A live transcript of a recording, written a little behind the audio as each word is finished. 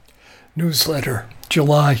Newsletter,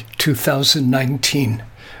 July 2019.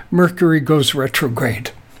 Mercury goes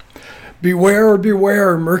retrograde. Beware,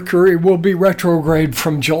 beware, Mercury will be retrograde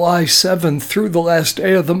from July 7th through the last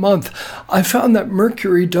day of the month. I found that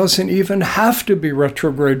Mercury doesn't even have to be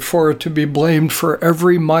retrograde for it to be blamed for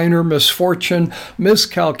every minor misfortune,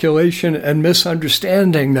 miscalculation, and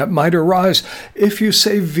misunderstanding that might arise. If you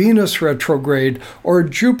say Venus retrograde or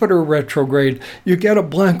Jupiter retrograde, you get a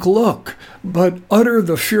blank look. But utter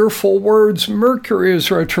the fearful words, Mercury is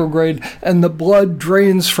retrograde, and the blood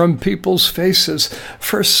drains from people's faces.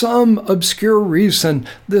 For some obscure reason,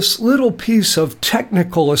 this little piece of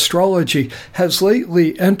technical astrology has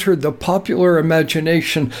lately entered the popular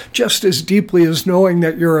imagination just as deeply as knowing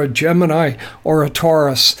that you're a Gemini or a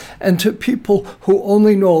Taurus. And to people who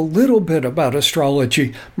only know a little bit about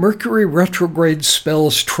astrology, Mercury retrograde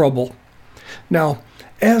spells trouble. Now,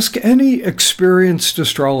 ask any experienced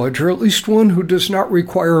astrologer, at least one who does not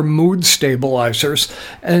require mood stabilizers,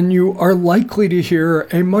 and you are likely to hear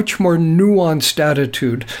a much more nuanced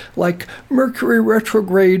attitude, like Mercury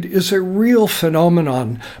retrograde is a real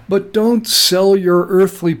phenomenon, but don't sell your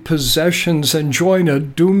earthly possessions and join a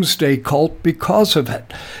doomsday cult because of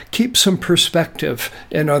it. Keep some perspective,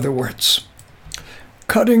 in other words.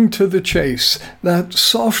 Cutting to the chase, that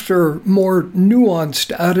softer, more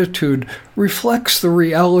nuanced attitude reflects the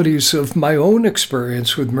realities of my own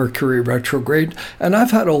experience with Mercury retrograde, and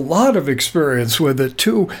I've had a lot of experience with it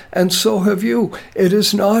too, and so have you. It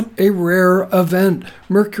is not a rare event.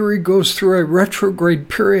 Mercury goes through a retrograde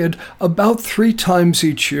period about 3 times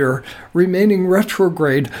each year, remaining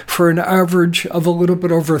retrograde for an average of a little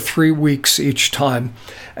bit over 3 weeks each time.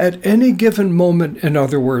 At any given moment, in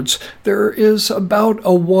other words, there is about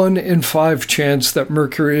a 1 in 5 chance that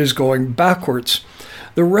Mercury is going backwards.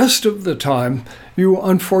 The rest of the time, you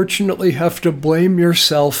unfortunately have to blame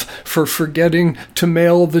yourself for forgetting to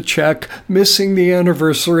mail the check, missing the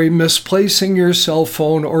anniversary, misplacing your cell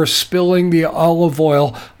phone, or spilling the olive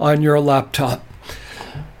oil on your laptop.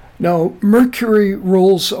 Now, Mercury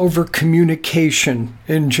rules over communication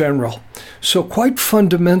in general. So quite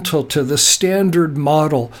fundamental to the standard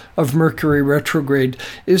model of Mercury retrograde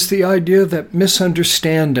is the idea that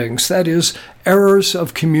misunderstandings, that is, errors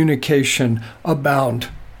of communication, abound.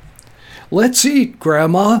 Let's eat,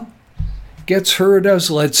 Grandma, gets heard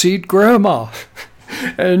as let's eat, Grandma.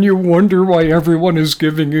 And you wonder why everyone is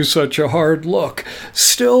giving you such a hard look.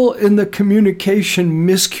 Still, in the communication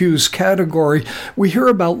miscues category, we hear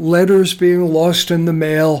about letters being lost in the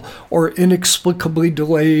mail or inexplicably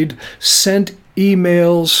delayed, sent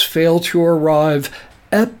emails fail to arrive,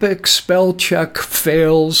 epic spell check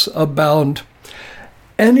fails abound.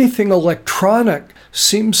 Anything electronic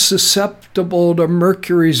seems susceptible to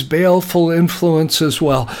Mercury's baleful influence as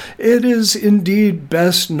well. It is indeed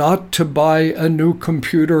best not to buy a new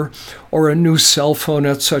computer or a new cell phone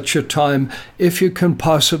at such a time if you can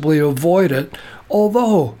possibly avoid it.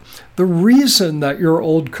 Although, the reason that your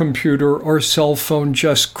old computer or cell phone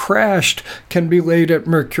just crashed can be laid at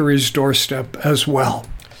Mercury's doorstep as well.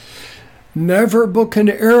 Never book an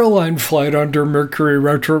airline flight under Mercury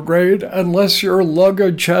retrograde unless your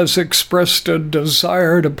luggage has expressed a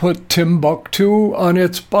desire to put Timbuktu on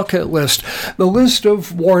its bucket list. The list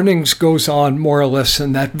of warnings goes on more or less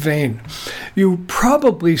in that vein. You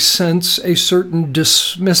probably sense a certain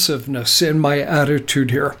dismissiveness in my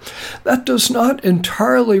attitude here. That does not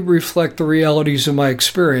entirely reflect the realities of my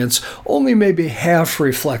experience, only maybe half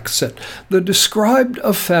reflects it. The described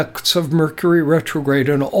effects of Mercury retrograde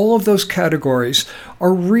in all of those categories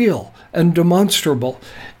are real and demonstrable.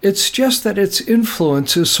 It's just that its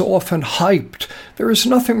influence is so often hyped. There is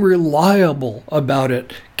nothing reliable about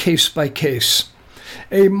it, case by case.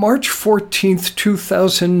 A March 14th,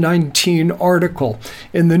 2019 article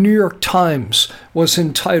in the New York Times was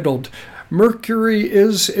entitled, "Mercury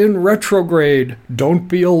is in retrograde. Don't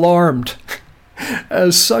be alarmed."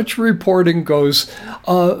 As such reporting goes,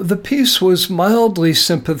 the piece was mildly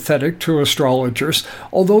sympathetic to astrologers,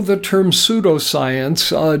 although the term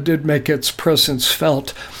pseudoscience did make its presence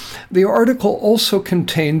felt. The article also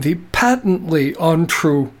contained the patently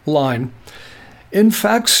untrue line. In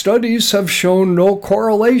fact, studies have shown no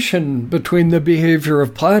correlation between the behavior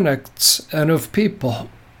of planets and of people.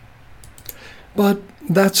 But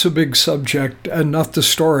that's a big subject and not the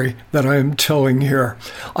story that I am telling here.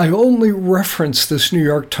 I only reference this New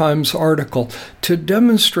York Times article to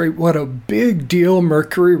demonstrate what a big deal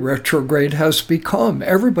Mercury retrograde has become.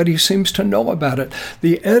 Everybody seems to know about it.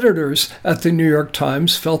 The editors at the New York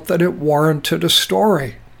Times felt that it warranted a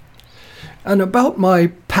story. And about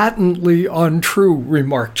my patently untrue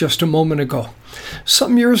remark just a moment ago,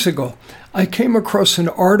 Some years ago, I came across an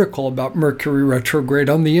article about Mercury retrograde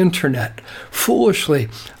on the internet. Foolishly,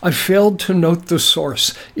 I failed to note the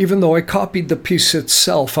source, even though I copied the piece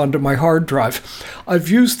itself onto my hard drive. I've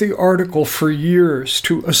used the article for years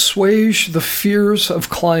to assuage the fears of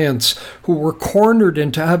clients who were cornered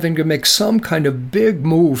into having to make some kind of big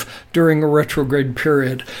move during a retrograde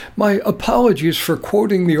period. My apologies for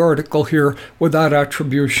quoting the article here without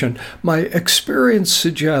attribution. My experience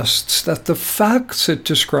suggests that the facts it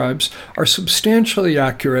describes are substantially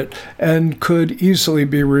accurate and could easily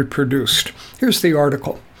be reproduced. Here's the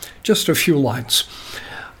article, just a few lines.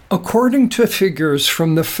 According to figures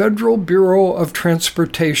from the Federal Bureau of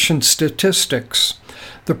Transportation Statistics,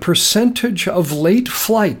 the percentage of late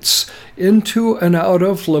flights into and out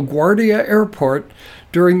of LaGuardia Airport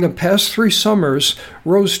during the past 3 summers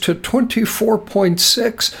rose to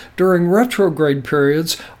 24.6 during retrograde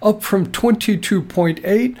periods, up from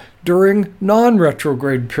 22.8 during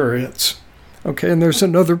non-retrograde periods. Okay, and there's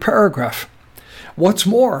another paragraph. What's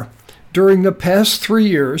more, during the past 3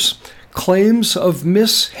 years, claims of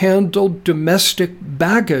mishandled domestic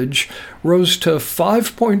baggage rose to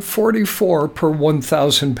 5.44 per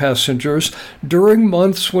 1,000 passengers during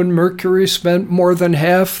months when Mercury spent more than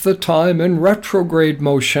half the time in retrograde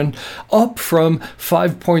motion, up from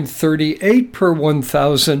 5.38 per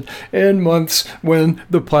 1,000 in months when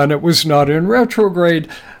the planet was not in retrograde.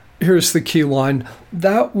 Here's the key line.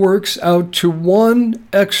 That works out to 1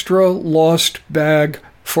 extra lost bag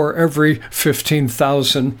for every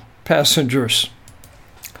 15,000 passengers.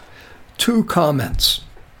 2 comments.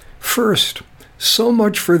 First, so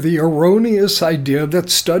much for the erroneous idea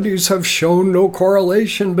that studies have shown no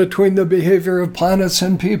correlation between the behavior of planets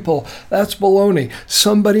and people. That's baloney.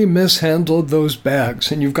 Somebody mishandled those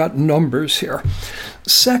bags, and you've got numbers here.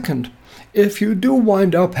 Second, if you do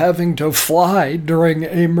wind up having to fly during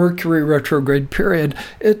a Mercury retrograde period,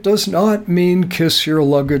 it does not mean kiss your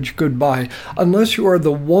luggage goodbye. Unless you are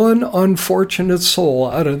the one unfortunate soul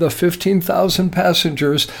out of the 15,000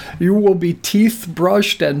 passengers, you will be teeth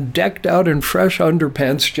brushed and decked out in fresh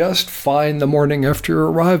underpants just fine the morning after your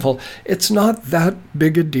arrival. It's not that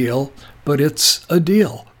big a deal, but it's a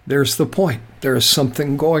deal. There's the point. There is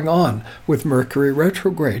something going on with Mercury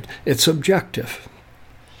retrograde. It's objective.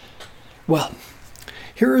 Well,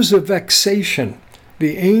 here is a vexation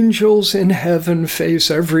the angels in heaven face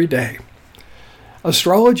every day.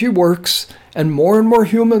 Astrology works, and more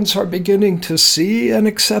humans are beginning to see and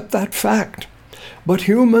accept that fact. But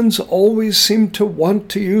humans always seem to want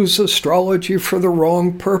to use astrology for the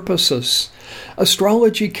wrong purposes.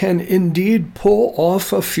 Astrology can indeed pull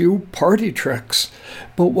off a few party tricks,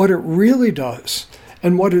 but what it really does,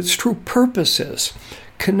 and what its true purpose is,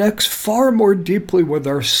 connects far more deeply with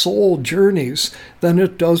our soul journeys than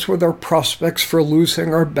it does with our prospects for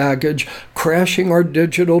losing our baggage, crashing our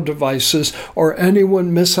digital devices, or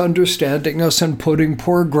anyone misunderstanding us and putting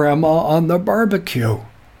poor grandma on the barbecue.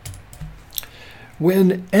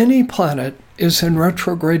 When any planet is in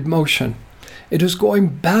retrograde motion, it is going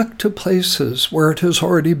back to places where it has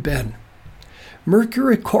already been.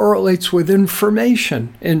 Mercury correlates with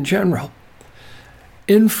information in general.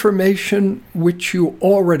 Information which you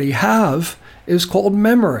already have is called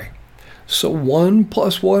memory. So 1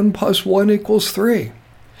 + 1 + 1 = 3.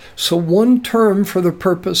 So one term for the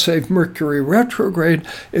purpose of Mercury retrograde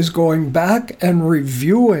is going back and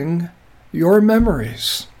reviewing your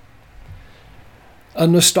memories. A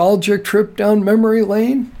nostalgic trip down memory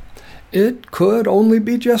lane? It could only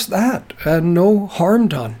be just that, and no harm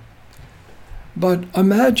done. But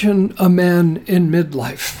imagine a man in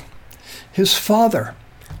midlife. His father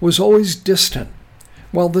was always distant,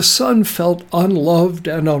 while the son felt unloved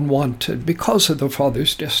and unwanted because of the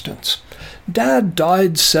father's distance. Dad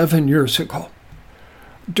died 7 years ago.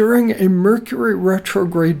 During a Mercury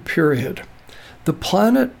retrograde period, the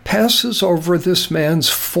planet passes over this man's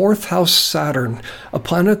 4th house Saturn, a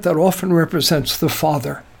planet that often represents the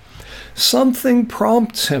father. Something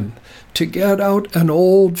prompts him to get out an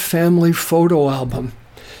old family photo album.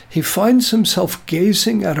 He finds himself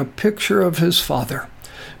gazing at a picture of his father,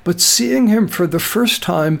 but seeing him for the first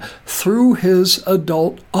time through his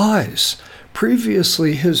adult eyes.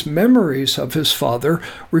 Previously, his memories of his father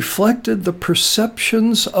reflected the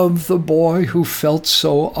perceptions of the boy who felt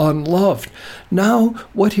so unloved. Now,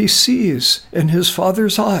 what he sees in his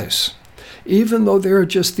father's eyes, even though they are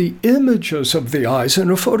just the images of the eyes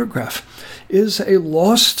in a photograph, is a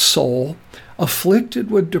lost soul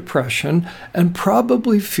afflicted with depression and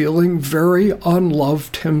probably feeling very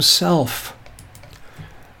unloved himself.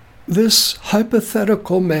 This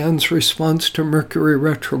hypothetical man's response to Mercury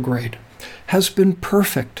retrograde has been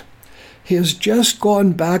perfect. He has just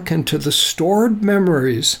gone back into the stored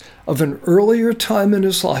memories of an earlier time in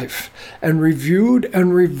his life and reviewed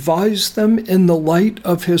and revised them in the light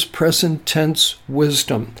of his present tense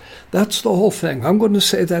wisdom. That's the whole thing. I'm going to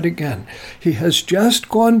say that again. He has just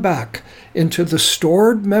gone back into the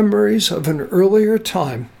stored memories of an earlier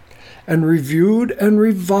time and reviewed and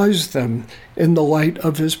revised them in the light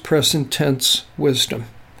of his present tense wisdom.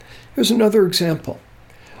 Here's another example.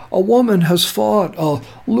 A woman has fought a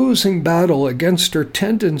losing battle against her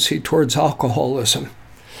tendency towards alcoholism.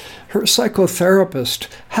 Her psychotherapist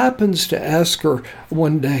happens to ask her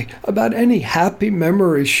one day about any happy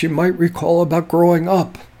memories she might recall about growing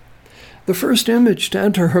up. The first image to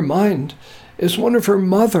enter her mind is one of her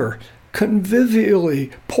mother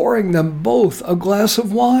convivially pouring them both a glass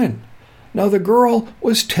of wine. Now, the girl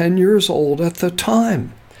was 10 years old at the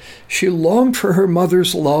time. She longed for her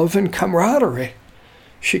mother's love and camaraderie.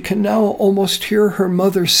 She can now almost hear her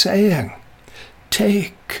mother saying,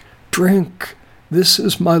 "Take, drink, this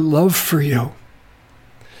is my love for you."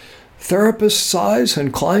 Therapist's eyes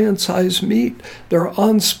and client's eyes meet. Their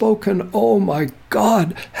unspoken, "Oh my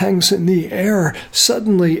God," hangs in the air.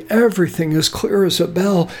 Suddenly everything is clear as a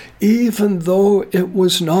bell, even though it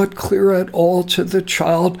was not clear at all to the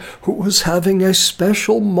child who was having a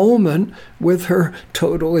special moment with her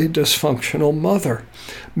totally dysfunctional mother.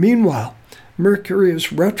 Meanwhile, Mercury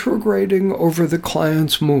is retrograding over the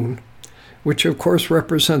client's moon, which of course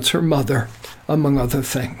represents her mother, among other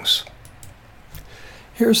things.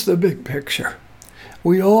 Here's the big picture.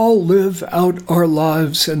 We all live out our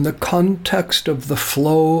lives in the context of the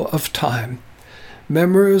flow of time.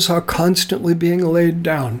 Memories are constantly being laid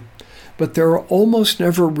down, but they're almost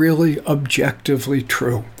never really objectively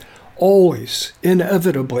true. Always,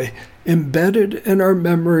 inevitably, embedded in our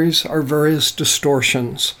memories are various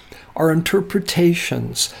distortions, our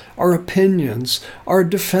interpretations, our opinions, our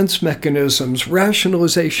defense mechanisms,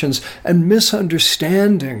 rationalizations, and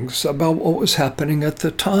misunderstandings about what was happening at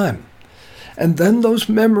the time. And then those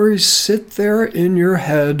memories sit there in your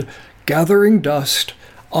head, gathering dust,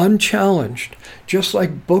 unchallenged, just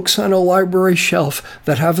like books on a library shelf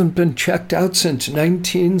that haven't been checked out since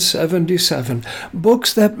 1977,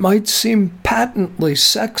 books that might seem patently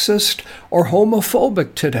sexist or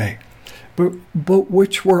homophobic today, but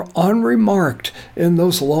which were unremarked in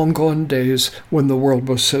those long-gone days when the world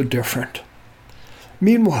was so different.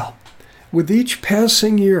 Meanwhile, with each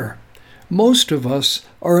passing year, most of us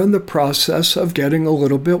are in the process of getting a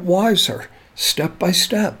little bit wiser, step by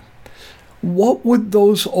step. What would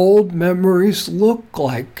those old memories look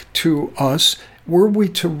like to us were we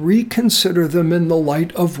to reconsider them in the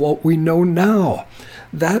light of what we know now?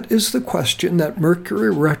 That is the question that Mercury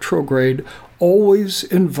retrograde always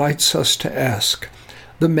invites us to ask.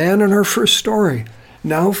 The man in our first story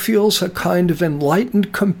now feels a kind of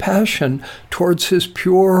enlightened compassion towards his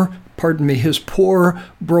poor,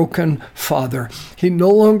 broken father. He no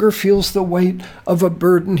longer feels the weight of a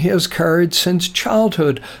burden he has carried since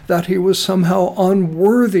childhood, that he was somehow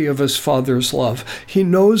unworthy of his father's love. He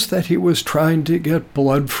knows that he was trying to get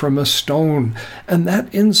blood from a stone, and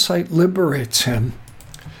that insight liberates him.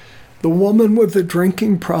 The woman with the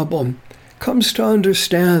drinking problem comes to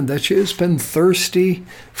understand that she has been thirsty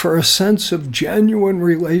for a sense of genuine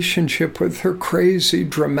relationship with her crazy,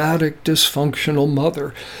 dramatic, dysfunctional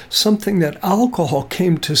mother, something that alcohol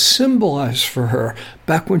came to symbolize for her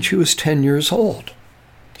back when she was 10 years old.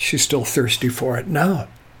 She's still thirsty for it now.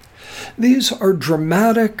 These are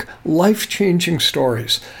dramatic, life-changing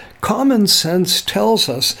stories. Common sense tells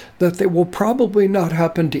us that they will probably not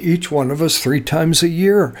happen to each one of us 3 times a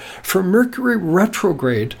year. For Mercury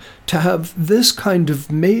retrograde to have this kind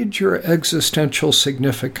of major existential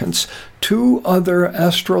significance, 2 other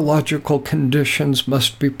astrological conditions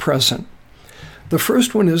must be present. The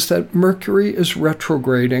first one is that Mercury is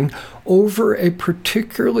retrograding over a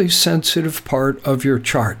particularly sensitive part of your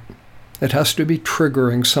chart. It has to be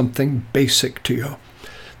triggering something basic to you.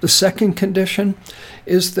 The second condition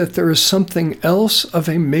is that there is something else of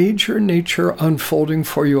a major nature unfolding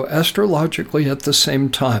for you astrologically at the same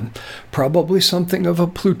time, probably something of a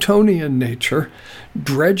Plutonian nature,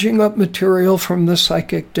 dredging up material from the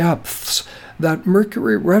psychic depths. That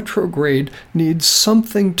Mercury retrograde needs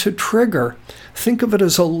something to trigger. Think of it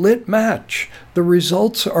as a lit match. The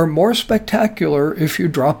results are more spectacular if you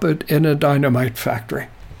drop it in a dynamite factory.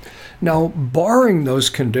 Now, barring those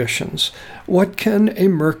conditions, what can a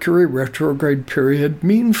Mercury retrograde period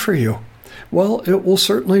mean for you? Well, it will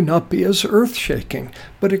certainly not be as earth-shaking,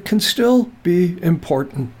 but it can still be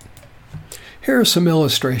important. Here are some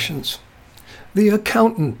illustrations. The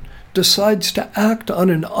accountant decides to act on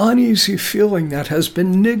an uneasy feeling that has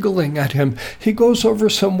been niggling at him. He goes over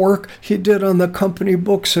some work he did on the company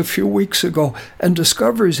books a few weeks ago and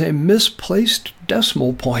discovers a misplaced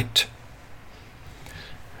decimal point.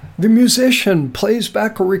 The musician plays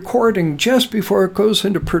back a recording just before it goes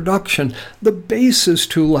into production. The bass is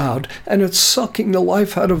too loud, and it's sucking the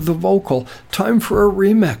life out of the vocal. Time for a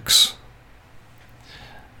remix.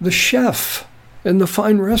 The chef in the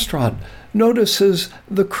fine restaurant notices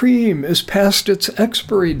the cream is past its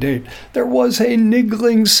expiry date. There was a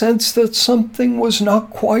niggling sense that something was not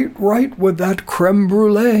quite right with that creme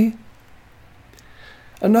brulee.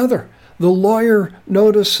 Another, the lawyer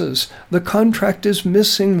notices the contract is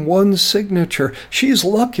missing one signature. She's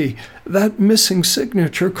lucky that missing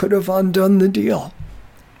signature could have undone the deal.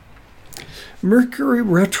 Mercury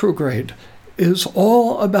retrograde is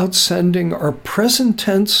all about sending our present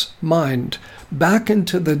tense mind back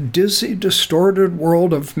into the dizzy, distorted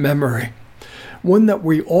world of memory, one that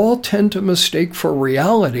we all tend to mistake for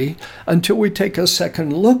reality until we take a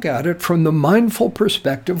second look at it from the mindful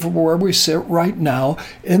perspective of where we sit right now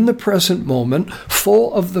in the present moment,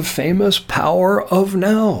 full of the famous power of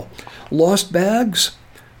now. Lost bags,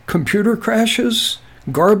 computer crashes,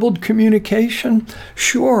 garbled communication,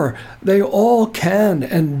 sure, they all can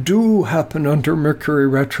and do happen under Mercury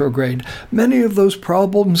retrograde. Many of those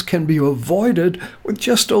problems can be avoided with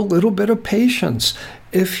just a little bit of patience.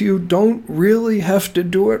 If you don't really have to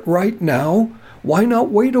do it right now, why not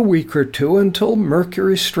wait a week or two until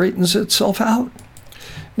Mercury straightens itself out?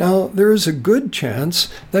 Now, there is a good chance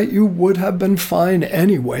that you would have been fine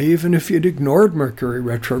anyway, even if you'd ignored Mercury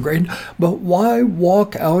retrograde, but why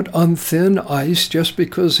walk out on thin ice just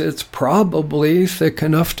because it's probably thick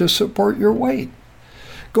enough to support your weight?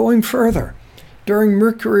 Going further, during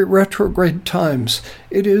Mercury retrograde times,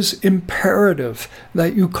 it is imperative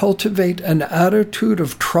that you cultivate an attitude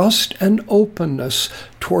of trust and openness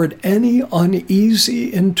toward any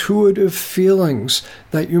uneasy, intuitive feelings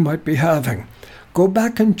that you might be having. Go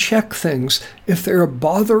back and check things if they're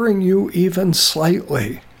bothering you even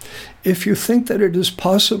slightly. If you think that it is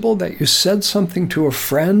possible that you said something to a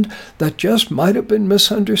friend that just might have been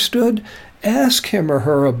misunderstood, ask him or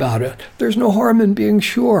her about it. There's no harm in being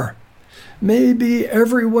sure. Maybe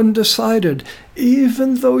everyone decided,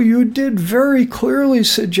 even though you did very clearly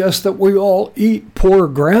suggest that we all eat poor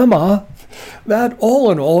grandma, that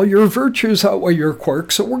all in all, your virtues outweigh your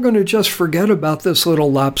quirks, so we're going to just forget about this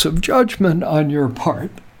little lapse of judgment on your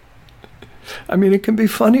part. I mean, it can be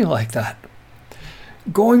funny like that.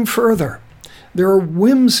 Going further, there are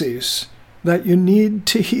whimsies that you need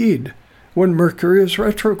to heed when Mercury is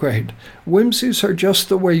retrograde. Whimsies are just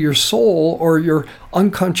the way your soul or your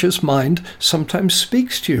unconscious mind sometimes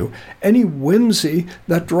speaks to you. Any whimsy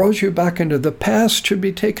that draws you back into the past should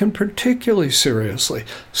be taken particularly seriously.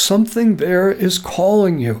 Something there is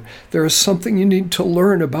calling you. There is something you need to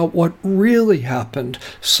learn about what really happened,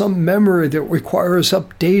 some memory that requires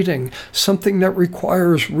updating, something that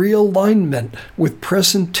requires realignment with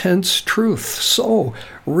present tense truth. So,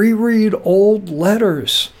 reread old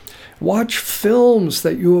letters. Watch films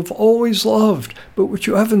that you have always loved, but which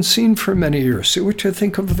you haven't seen for many years. See what you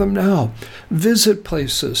think of them now. Visit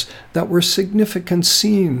places that were significant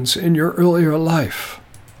scenes in your earlier life.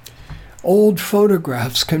 Old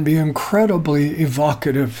photographs can be incredibly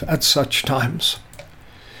evocative at such times.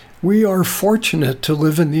 We are fortunate to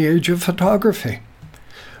live in the age of photography.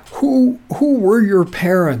 Who were your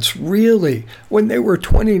parents really when they were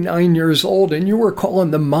 29 years old and you were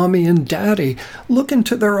calling them mommy and daddy? Look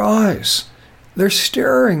into their eyes. They're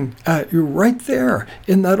staring at you right there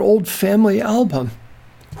in that old family album.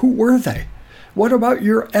 Who were they? What about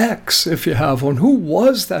your ex, if you have one? Who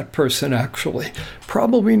was that person actually?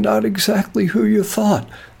 Probably not exactly who you thought.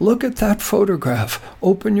 Look at that photograph.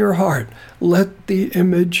 Open your heart. Let the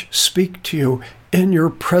image speak to you in your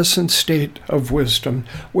present state of wisdom,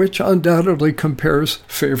 which undoubtedly compares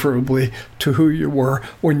favorably to who you were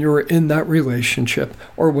when you were in that relationship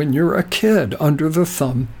or when you're a kid under the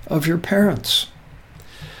thumb of your parents.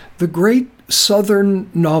 The great Southern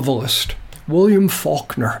novelist, William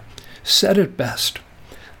Faulkner, said it best.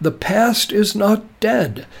 The past is not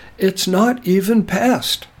dead. It's not even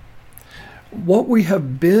past. What we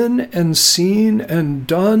have been and seen and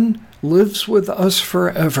done lives with us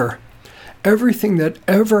forever. Everything that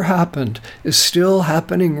ever happened is still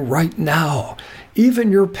happening right now.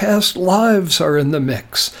 Even your past lives are in the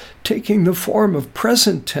mix, taking the form of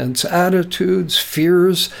present tense attitudes,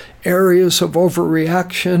 fears, areas of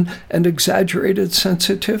overreaction, and exaggerated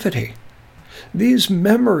sensitivity. These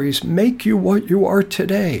memories make you what you are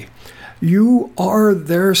today. You are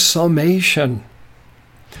their summation.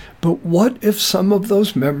 But what if some of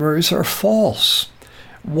those memories are false?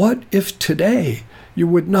 What if today you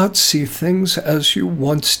would not see things as you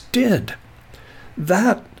once did?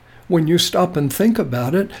 That, when you stop and think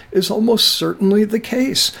about it, is almost certainly the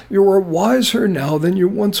case. You are wiser now than you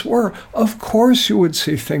once were. Of course you would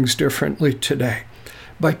see things differently today.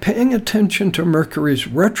 By paying attention to Mercury's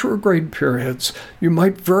retrograde periods, you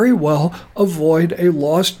might very well avoid a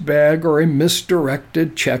lost bag or a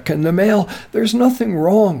misdirected check in the mail. There's nothing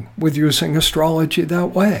wrong with using astrology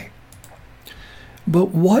that way. But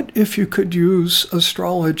what if you could use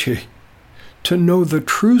astrology to know the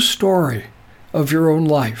true story of your own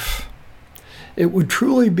life? It would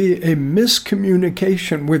truly be a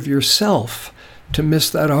miscommunication with yourself to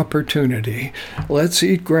miss that opportunity. Let's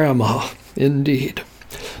eat grandma, indeed.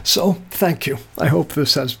 So, thank you. I hope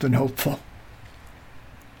this has been helpful.